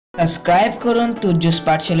Subscribe করুন তুর্যস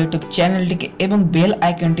পাঠশালা YouTube চ্যানেলটিকে এবং বেল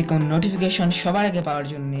আইকনটিকে নোটিফিকেশন সবার আগে পাওয়ার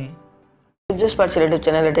জন্য। তুর্যস পাঠশালা ইউটিউব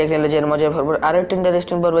চ্যানেলে টেকনোলজির মজায় ভরপুর আরো একটা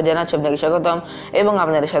ইন্টারেস্টিং পর্বে জানাচ্ছি আপনাকে স্বাগতম এবং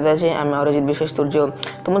আপনাদের সাথে আছি আমি অরিজিৎ বিশেষ তুর্য।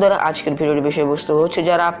 তোমাদের আজকের ভিডিওর বিষয়বস্তু হচ্ছে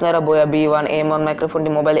যারা আপনারা বয়া B1 M1 মাইক্রোফোনটি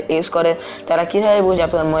মোবাইলে ইউজ করে তারা কিভাবে বুঝে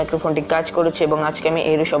আপনার মাইক্রোফোনটি কাজ করেছে এবং আজকে আমি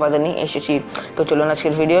এর সমাধান নিয়ে এসেছি। তো চলুন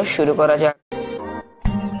আজকের ভিডিও শুরু করা যাক।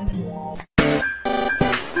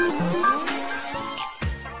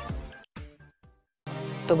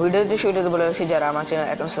 তো ভিডিওতে শুরুতে বলে রাখছি যারা আমার চ্যানেল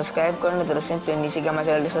এখন সাবস্ক্রাইব করেন তারা সিম্পলি নিচে গিয়ে আমার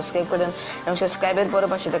চ্যানেলটি সাবস্ক্রাইব করেন এবং সাবস্ক্রাইবের পরে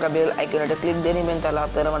পাশে থাকা বেল আইকনটা ক্লিক দিয়ে নেবেন, তাহলে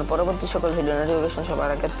আপনারা আমার পরবর্তী সকল ভিডিও নোটিফিকেশন সবার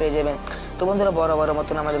আগে পেয়ে যাবেন। তো বন্ধুরা বড়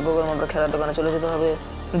মতন আমাদের গুগল মোটর খেলার দোকানে চলে যেতে হবে।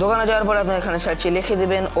 দোকানে যাওয়ার পর আপনি এখানে সার্চে লিখে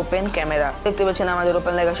দেবেন ওপেন ক্যামেরা। দেখতে পাচ্ছেন আমাদের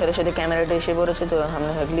ওপেন লেখার সাথে সাথে ক্যামেরাটা এসে পড়েছে। তো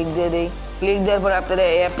আমরা ক্লিক দিয়ে দিই। ক্লিক দেওয়ার পর আপনারা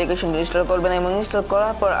এই অ্যাপ্লিকেশন ইনস্টল করবেন এবং ইনস্টল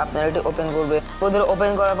করার পর আপনারা এটি ওপেন করবে। ওদের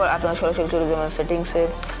ওপেন করার পর আপনারা সরাসরি চলে যাবেন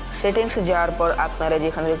সেটিংসে যাওয়ার পর আপনারা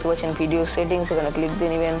যেখানে দেখতে পাচ্ছেন ভিডিও সেটিংস এখানে ক্লিক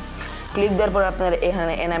দিয়ে নেবেন। ক্লিক দেওয়ার পর আপনারা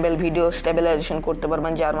এখানে এনাবেল ভিডিও স্টেবিলাইজেশন করতে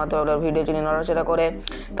পারবেন, যার মাধ্যমে আপনার ভিডিও যদি নড়াচড়া করে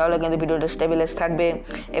তাহলে কিন্তু ভিডিওটা স্টেবিলাইজ থাকবে।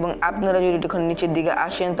 এবং আপনারা যদি এখন নিচের দিকে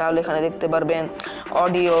আসেন তাহলে এখানে দেখতে পারবেন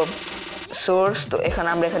অডিও সোর্স। তো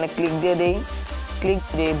আমরা এখানে ক্লিক দিয়ে দিই। ক্লিক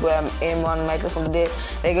দিয়ে M1 মাইক্রোফোন দিয়ে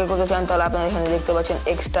রেকর্ড করতে চান তাহলে আপনারা এখানে দেখতে পাচ্ছেন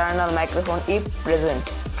এক্সটার্নাল মাইক্রোফোন ইফ প্রেজেন্ট,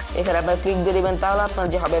 এখানে আপনারা ক্লিক দিয়ে দিবেন। তাহলে আপনার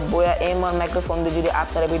যে হবে বয়া M1 মাইক্রোফোন দিয়ে যদি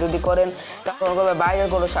আপনারা ভিডিওটি করেন তাহলে করবে বাইরের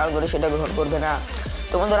কোনো সাউন্ড করে সেটা গ্রহণ করবে না।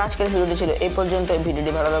 তো বন্ধুরা আজকের ভিডিওটি ছিল এই পর্যন্ত।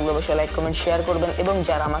 ভিডিওটি ভালো লাগলে অবশ্যই লাইক কমেন্ট শেয়ার করবেন এবং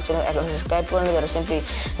যারা আমার চ্যানেল এখন সাবস্ক্রাইব করেন তারা সিম্পলি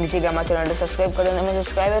নিচে গিয়ে আমার চ্যানেলটা সাবস্ক্রাইব করেন এবং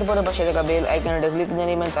সাবস্ক্রাইবের পরে পাশে থাকা বেল আইকনটা ক্লিক দিয়ে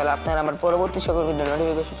নেবেন, তাহলে আপনারা আমার পরবর্তী সকল ভিডিও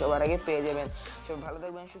নোটিফিকেশন সবার আগে পেয়ে যাবেন। সবাই ভালো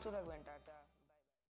থাকবেন, সুস্থ থাকবেন।